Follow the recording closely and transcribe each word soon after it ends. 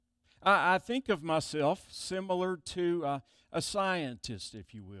I think of myself similar to a scientist,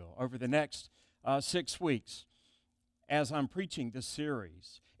 if you will, over the next 6 weeks as I'm preaching this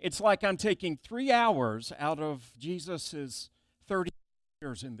series. It's like I'm taking 3 hours out of Jesus's 30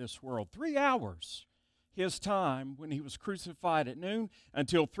 years in this world. 3 hours, his time when he was crucified at noon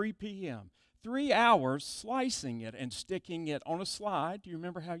until 3 p.m. 3 hours slicing it and sticking it on a slide. Do you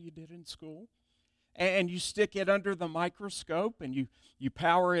remember how you did in school? And you stick it under the microscope and you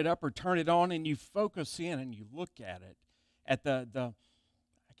power it up or turn it on and you focus in and you look at it, at the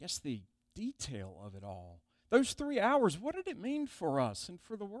detail of it all. Those 3 hours, what did it mean for us and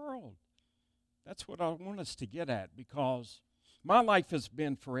for the world? That's what I want us to get at, because my life has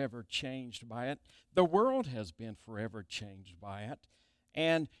been forever changed by it. The world has been forever changed by it.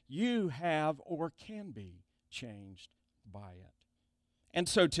 And you have or can be changed by it. And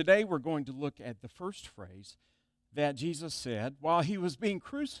so today we're going to look at the first phrase that Jesus said while he was being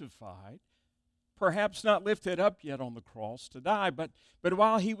crucified, perhaps not lifted up yet on the cross to die, but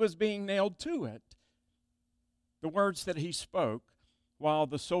while he was being nailed to it. The words that he spoke while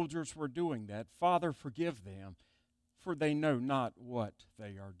the soldiers were doing that: "Father, forgive them, for they know not what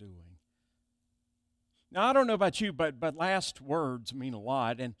they are doing." Now, I don't know about you, but last words mean a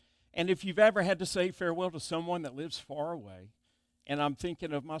lot. And if you've ever had to say farewell to someone that lives far away, and I'm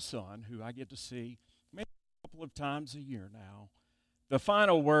thinking of my son, who I get to see maybe a couple of times a year now, the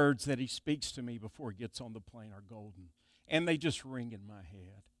final words that he speaks to me before he gets on the plane are golden, and they just ring in my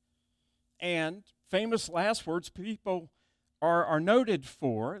head. And famous last words, people are noted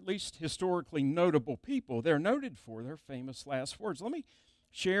for, at least historically notable people, they're noted for their famous last words. Let me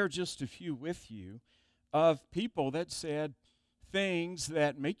share just a few with you of people that said things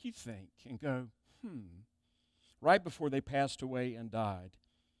that make you think and go, right before they passed away and died.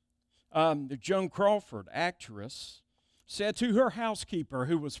 Joan Crawford, actress, said to her housekeeper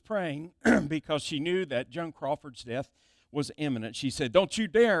who was praying because she knew that Joan Crawford's death was imminent, she said, "Don't you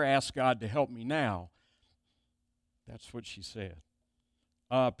dare ask God to help me now." That's what she said.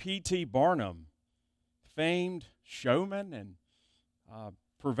 P.T. Barnum, famed showman and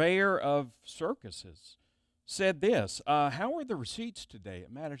purveyor of circuses, said this: "How are the receipts today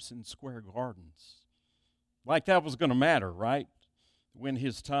at Madison Square Gardens?" Like that was going to matter, right? When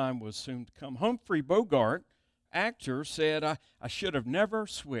his time was soon to come. Humphrey Bogart, actor, said, I should have never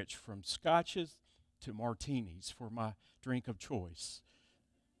switched from scotches to martinis for my drink of choice."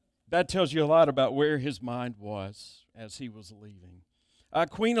 That tells you a lot about where his mind was as he was leaving.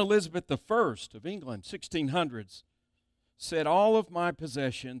 Queen Elizabeth I of England, 1600s, said, "All of my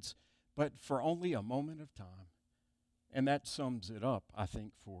possessions, but for only a moment of time." And that sums it up, I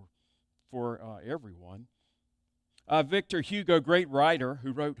think, for everyone. Victor Hugo, great writer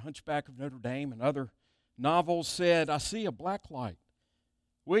who wrote Hunchback of Notre Dame and other novels, said, "I see a black light."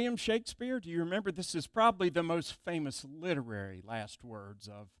 William Shakespeare, do you remember? This is probably the most famous literary last words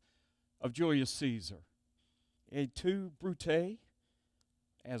of Julius Caesar. Et tu, Brute,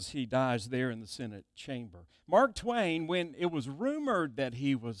 as he dies there in the Senate chamber. Mark Twain, when it was rumored that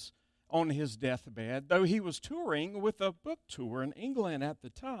he was on his deathbed, though he was touring with a book tour in England at the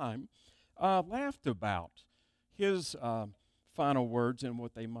time, laughed about his final words and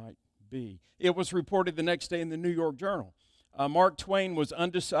what they might be. It was reported the next day in the New York Journal. Mark Twain was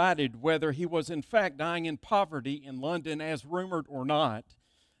undecided whether he was in fact dying in poverty in London as rumored or not.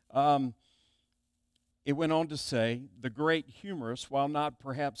 It went on to say, the great humorist, while not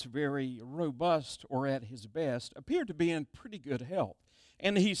perhaps very robust or at his best, appeared to be in pretty good health.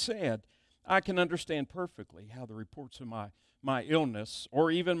 And he said, "I can understand perfectly how the reports of my illness or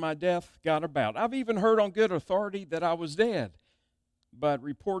even my death got about. I've even heard on good authority that I was dead, but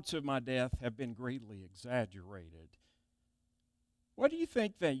reports of my death have been greatly exaggerated." What do you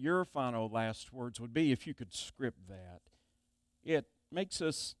think that your final last words would be if you could script that? It makes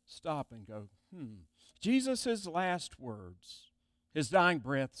us stop and go, Jesus' last words, his dying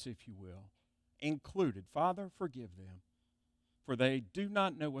breaths, if you will, included, "Father, forgive them, for they do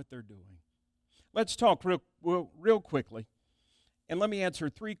not know what they're doing." Let's talk real quickly, and let me answer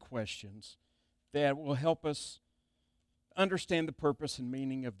 3 questions that will help us understand the purpose and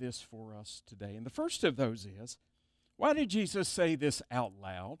meaning of this for us today. And the first of those is, why did Jesus say this out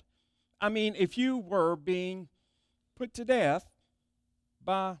loud? I mean, if you were being put to death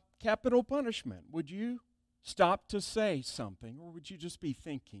by capital punishment, would you stop to say something, or would you just be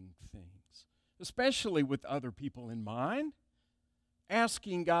thinking things, especially with other people in mind,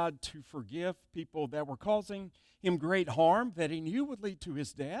 asking God to forgive people that were causing him great harm that he knew would lead to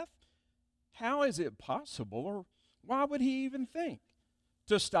his death? How is it possible, or why would he even think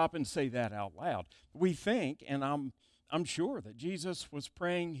to stop and say that out loud? We think, and I'm I'm sure that Jesus was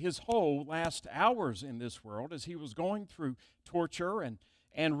praying his whole last hours in this world as he was going through torture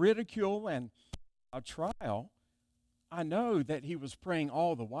and ridicule and a trial. I know that he was praying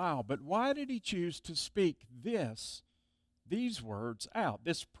all the while, but why did he choose to speak these words out,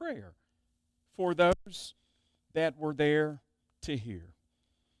 this prayer, for those that were there to hear?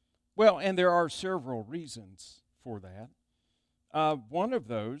 Well, and there are several reasons for that. One of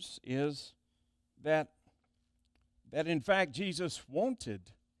those is that in fact Jesus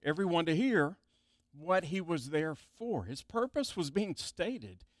wanted everyone to hear what he was there for. His purpose was being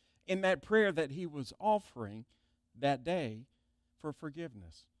stated in that prayer that he was offering that day for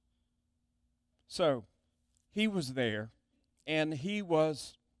forgiveness. So he was there, and he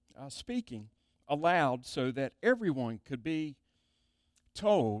was speaking aloud so that everyone could be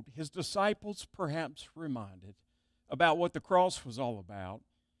told, his disciples perhaps reminded, about what the cross was all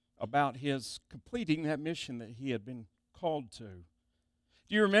about his completing that mission that he had been called to.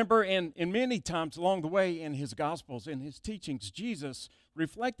 Do you remember in many times along the way in his Gospels, in his teachings, Jesus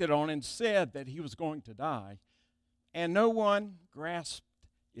reflected on and said that he was going to die, and no one grasped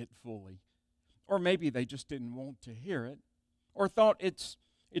it fully. Or maybe they just didn't want to hear it, or thought it's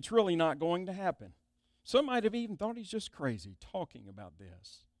really not going to happen. Some might have even thought he's just crazy talking about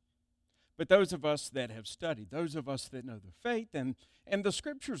this. But those of us that have studied, those of us that know the faith and the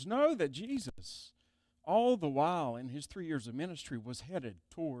Scriptures know that Jesus, all the while in his 3 years of ministry, was headed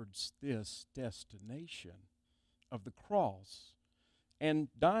towards this destination of the cross and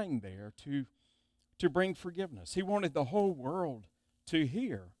dying there to bring forgiveness. He wanted the whole world to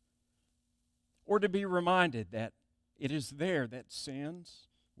hear or to be reminded that it is there that sins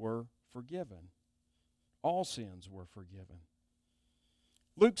were forgiven. All sins were forgiven.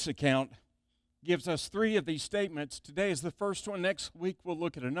 Luke's account gives us 3 of these statements. Today is the first one. Next week we'll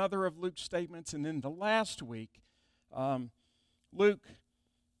look at another of Luke's statements. And then the last week, Luke,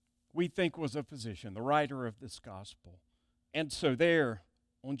 we think, was a physician, the writer of this gospel. And so there,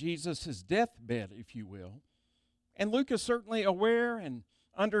 on Jesus' deathbed, if you will, and Luke is certainly aware and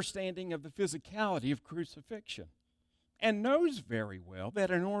understanding of the physicality of crucifixion, and knows very well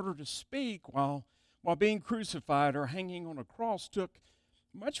that in order to speak while being crucified or hanging on a cross took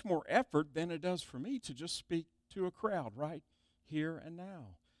much more effort than it does for me to just speak to a crowd right here and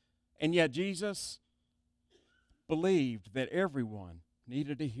now. And yet Jesus believed that everyone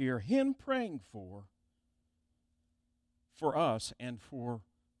needed to hear him praying for us and for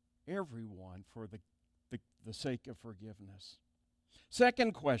everyone for the sake of forgiveness.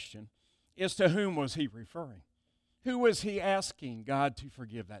 Second question is, to whom was he referring? Who was he asking God to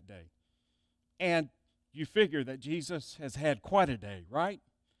forgive that day? And you figure that Jesus has had quite a day, right?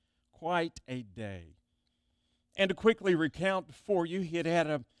 Quite a day. And to quickly recount for you, he had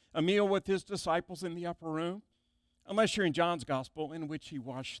had a meal with his disciples in the upper room, unless you're in John's gospel, in which he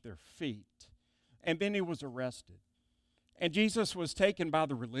washed their feet. And then he was arrested. And Jesus was taken by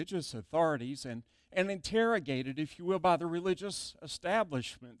the religious authorities and interrogated, if you will, by the religious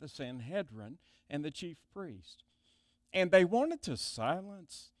establishment, the Sanhedrin and the chief priest. And they wanted to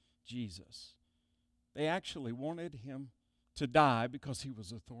silence Jesus. They actually wanted him to die because he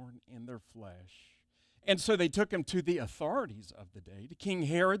was a thorn in their flesh. And so they took him to the authorities of the day, to King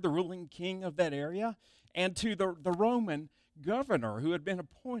Herod, the ruling king of that area, and to the Roman governor who had been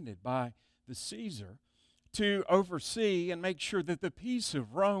appointed by the Caesar to oversee and make sure that the peace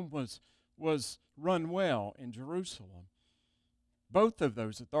of Rome was run well in Jerusalem. Both of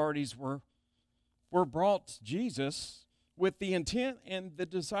those authorities were brought to Jesus with the intent and the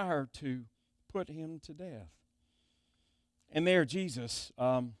desire to put him to death. And there Jesus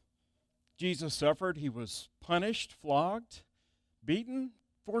suffered. He was punished, flogged, beaten,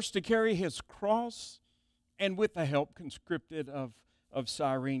 forced to carry his cross, and with the help conscripted of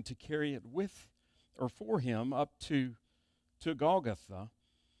Cyrene to carry it with or for him up to Golgotha.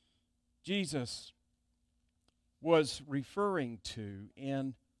 Jesus was referring to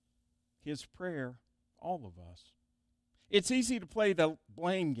in his prayer all of us. It's easy to play the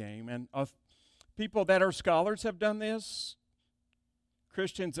blame game, and people that are scholars have done this.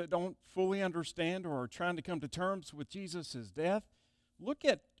 Christians that don't fully understand or are trying to come to terms with Jesus' death, look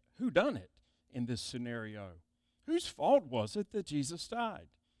at who done it in this scenario. Whose fault was it that Jesus died?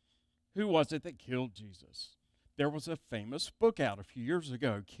 Who was it that killed Jesus? There was a famous book out a few years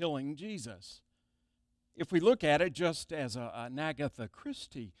ago, Killing Jesus. If we look at it just as an Agatha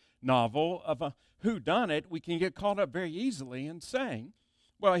Christie novel of a whodunit, we can get caught up very easily in saying,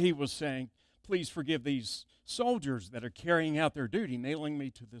 well, he was saying, please forgive these soldiers that are carrying out their duty, nailing me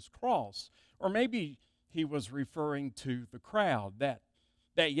to this cross. Or maybe he was referring to the crowd that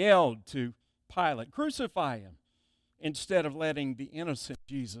yelled to Pilate, crucify him. instead of letting the innocent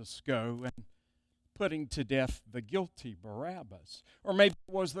Jesus go and putting to death the guilty Barabbas. Or maybe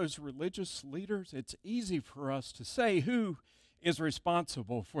it was those religious leaders. It's easy for us to say who is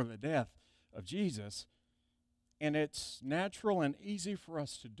responsible for the death of Jesus. And it's natural and easy for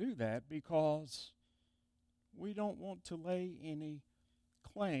us to do that because we don't want to lay any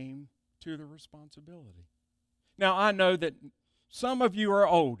claim to the responsibility. Now, I know that some of you are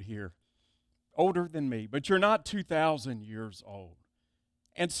old here, older than me, but you're not 2,000 years old.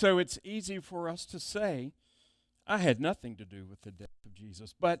 And so it's easy for us to say, I had nothing to do with the death of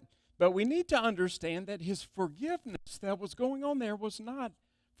Jesus. But we need to understand that his forgiveness that was going on there was not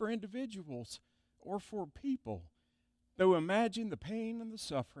for individuals or for people. Though imagine the pain and the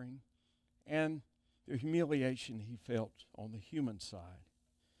suffering and the humiliation he felt on the human side.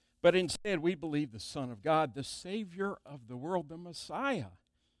 But instead, we believe the Son of God, the Savior of the world, the Messiah,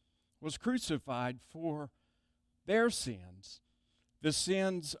 was crucified for their sins, the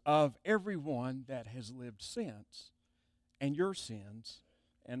sins of everyone that has lived since, and your sins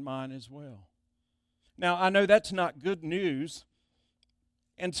and mine as well. Now, I know that's not good news,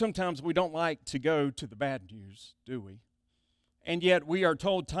 and sometimes we don't like to go to the bad news, do we? And yet we are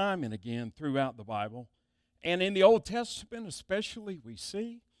told time and again throughout the Bible, and in the Old Testament especially, we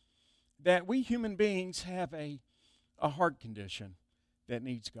see that we human beings have a heart condition that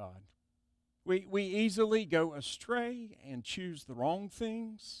needs God. We easily go astray and choose the wrong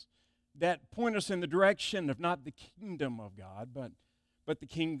things that point us in the direction of not the kingdom of God, but the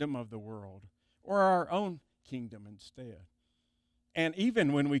kingdom of the world, or our own kingdom instead. And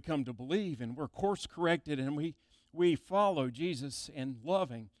even when we come to believe and we're course corrected and we follow Jesus in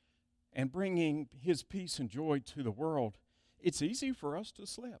loving and bringing his peace and joy to the world, it's easy for us to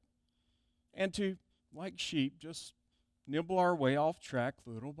slip and to, like sheep, just nibble our way off track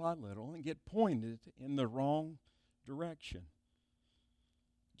little by little and get pointed in the wrong direction.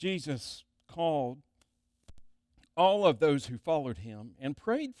 Jesus called all of those who followed him and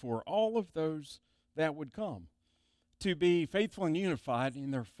prayed for all of those that would come to be faithful and unified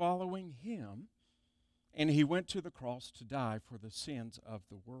in their following him, and he went to the cross to die for the sins of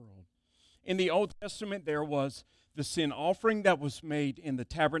the world. In the Old Testament, there was the sin offering that was made in the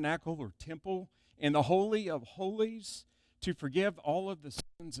tabernacle or temple in the Holy of Holies to forgive all of the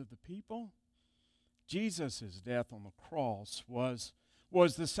sins of the people. Jesus' death on the cross was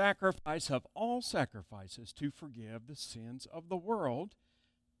the sacrifice of all sacrifices to forgive the sins of the world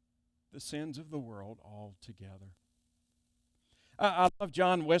altogether. I love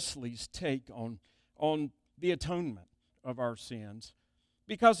John Wesley's take on the atonement of our sins,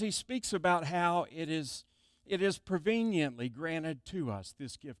 because he speaks about how it is preveniently granted to us,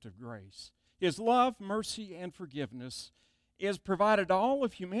 this gift of grace. His love, mercy, and forgiveness is provided to all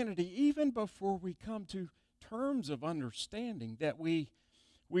of humanity even before we come to terms of understanding that we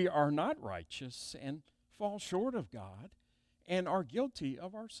are not righteous and fall short of God and are guilty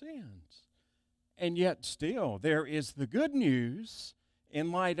of our sins. And yet still there is the good news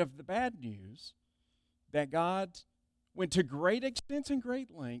in light of the bad news that God went to great extents and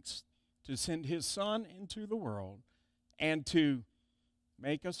great lengths to send his Son into the world and to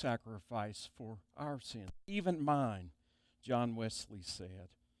make a sacrifice for our sins, even mine, John Wesley said.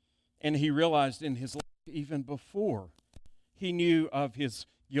 And he realized in his life, even before he knew of his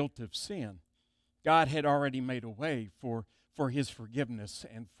guilt of sin, God had already made a way for his forgiveness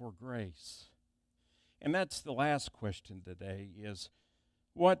and for grace. And that's the last question today is,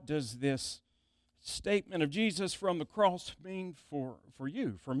 what does this statement of Jesus from the cross mean for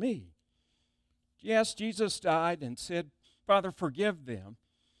you, for me? Yes, Jesus died and said, Father, forgive them,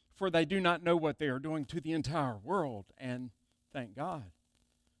 for they do not know what they are doing, to the entire world, and thank God.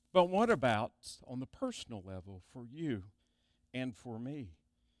 But what about on the personal level for you and for me?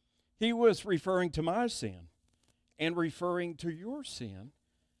 He was referring to my sin and referring to your sin,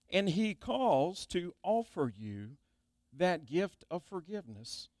 and he calls to offer you that gift of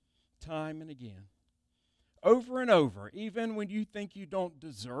forgiveness time and again. Over and over, even when you think you don't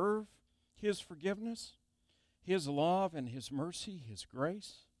deserve his forgiveness, his love and his mercy, his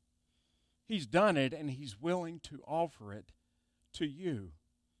grace, he's done it and he's willing to offer it to you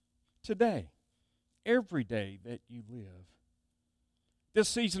today, every day that you live. This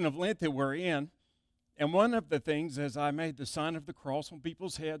season of Lent that we're in, and one of the things, as I made the sign of the cross on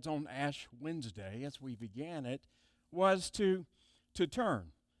people's heads on Ash Wednesday as we began it, was to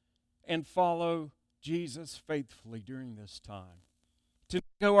turn and follow Jesus faithfully during this time. To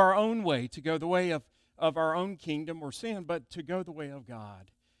go our own way, to go the way of our own kingdom or sin, but to go the way of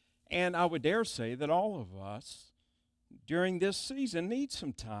God. And I would dare say that all of us during this season need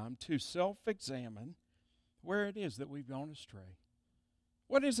some time to self-examine where it is that we've gone astray.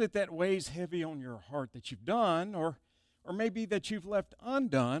 What is it that weighs heavy on your heart that you've done, or maybe that you've left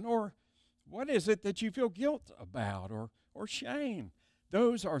undone, or what is it that you feel guilt about or shame?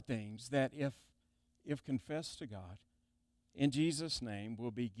 Those are things that if confessed to God, in Jesus' name,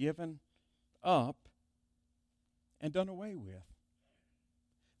 will be given up and done away with.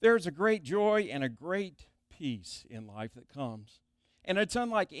 There's a great joy and a great peace in life that comes. And it's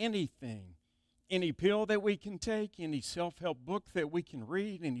unlike anything, any pill that we can take, any self-help book that we can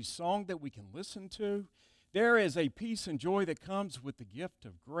read, any song that we can listen to. There is a peace and joy that comes with the gift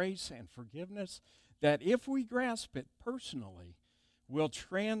of grace and forgiveness that if we grasp it personally, will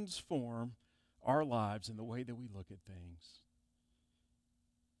transform our lives in the way that we look at things.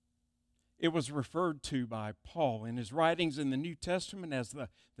 It was referred to by Paul in his writings in the New Testament as the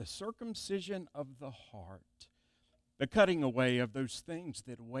circumcision of the heart, the cutting away of those things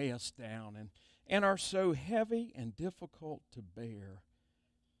that weigh us down and are so heavy and difficult to bear.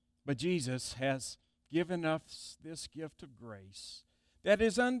 But Jesus has given us this gift of grace that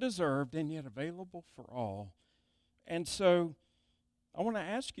is undeserved and yet available for all. And so I want to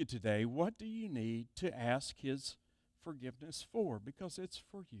ask you today, what do you need to ask His forgiveness for? Because it's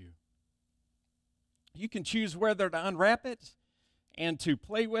for you. You can choose whether to unwrap it and to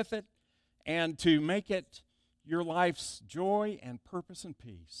play with it and to make it your life's joy and purpose and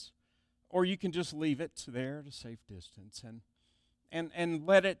peace. Or you can just leave it there at a safe distance and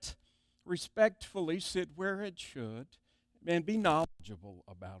let it respectfully sit where it should and be knowledgeable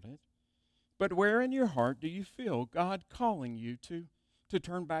about it. But where in your heart do you feel God calling you to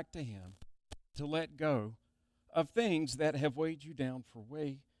turn back to Him, to let go of things that have weighed you down for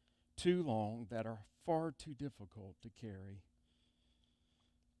way too long, that are far too difficult to carry?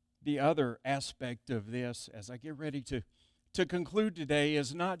 The other aspect of this, as I get ready to conclude today,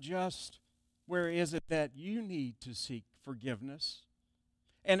 is not just where is it that you need to seek forgiveness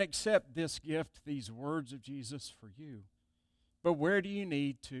and accept this gift, these words of Jesus for you, but where do you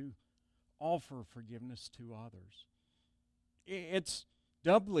need to offer forgiveness to others? It's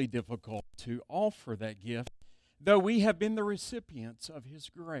doubly difficult to offer that gift, though we have been the recipients of His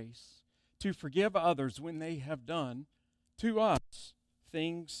grace to forgive others when they have done to us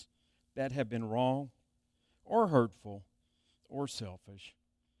things that have been wrong or hurtful or selfish.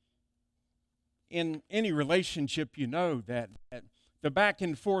 In any relationship, you know that the back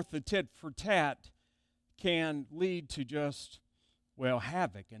and forth, the tit for tat, can lead to just,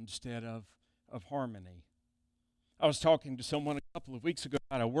 havoc instead of harmony. I was talking to someone a couple of weeks ago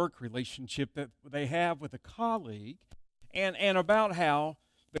about a work relationship that they have with a colleague, and about how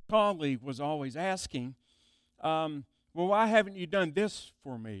the colleague was always asking, why haven't you done this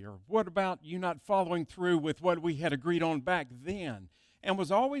for me? Or what about you not following through with what we had agreed on back then? And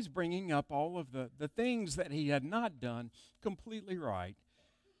was always bringing up all of the things that he had not done completely right.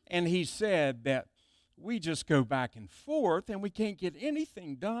 And he said that we just go back and forth and we can't get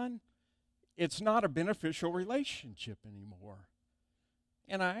anything done. It's not a beneficial relationship anymore.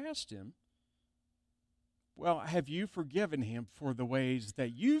 And I asked him, have you forgiven him for the ways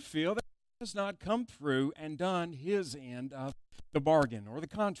that you feel that he has not come through and done his end of the bargain or the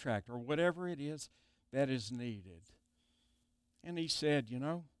contract or whatever it is that is needed? And he said,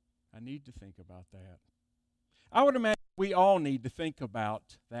 I need to think about that. I would imagine we all need to think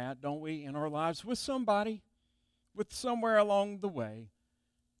about that, don't we, in our lives with somebody, with somewhere along the way,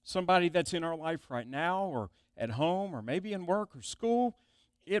 somebody that's in our life right now or at home or maybe in work or school.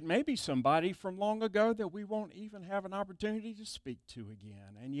 It may be somebody from long ago that we won't even have an opportunity to speak to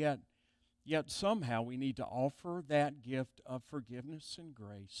again. And yet somehow we need to offer that gift of forgiveness and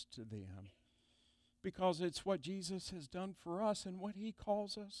grace to them, because it's what Jesus has done for us and what He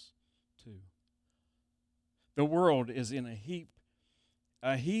calls us to. The world is in a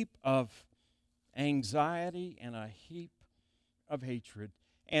heap of anxiety and a heap of hatred.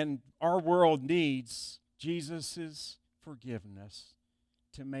 And our world needs Jesus' forgiveness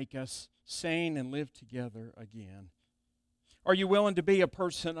to make us sane and live together again. Are you willing to be a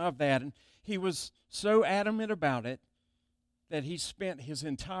person of that? And he was so adamant about it that he spent his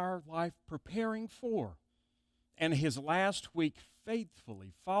entire life preparing for, and his last week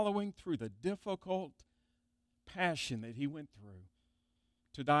faithfully following through the difficult passion that he went through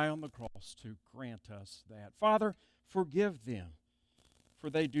to die on the cross to grant us that. Father, forgive them, for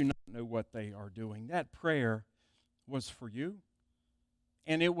they do not know what they are doing. That prayer was for you,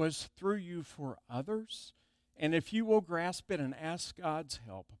 and it was through you for others. And if you will grasp it and ask God's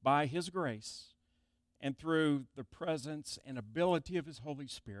help by His grace and through the presence and ability of His Holy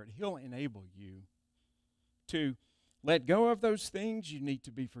Spirit, He'll enable you to let go of those things you need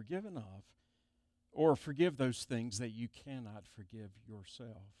to be forgiven of, or forgive those things that you cannot forgive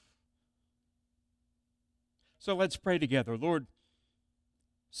yourself. So let's pray together. Lord,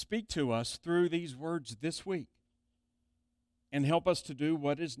 speak to us through these words this week and help us to do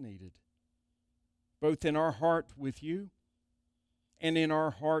what is needed, both in our heart with you and in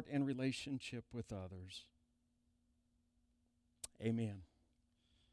our heart and relationship with others. Amen.